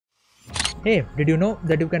Hey, did you know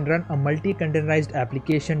that you can run a multi-containerized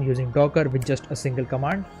application using Docker with just a single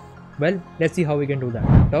command? Well, let's see how we can do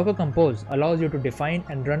that. Docker Compose allows you to define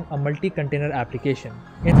and run a multi-container application.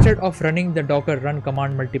 Instead of running the Docker run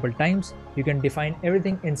command multiple times, you can define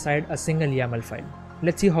everything inside a single YAML file.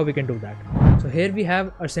 Let's see how we can do that. So here we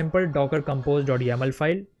have a simple docker compose.yaml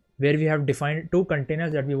file where we have defined two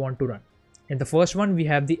containers that we want to run. In the first one, we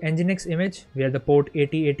have the Nginx image where the port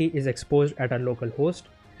 8080 is exposed at our local host.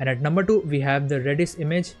 And at number 2, we have the Redis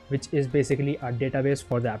image, which is basically our database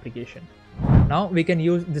for the application. Now we can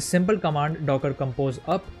use the simple command docker compose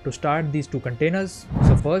up to start these two containers.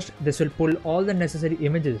 So first, this will pull all the necessary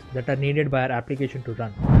images that are needed by our application to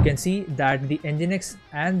run. You can see that the Nginx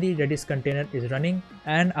and the Redis container is running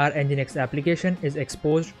and our Nginx application is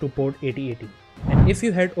exposed to port 8080. And if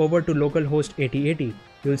you head over to localhost 8080,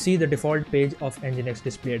 you'll see the default page of Nginx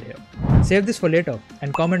displayed here. Save this for later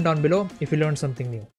and comment down below if you learned something new.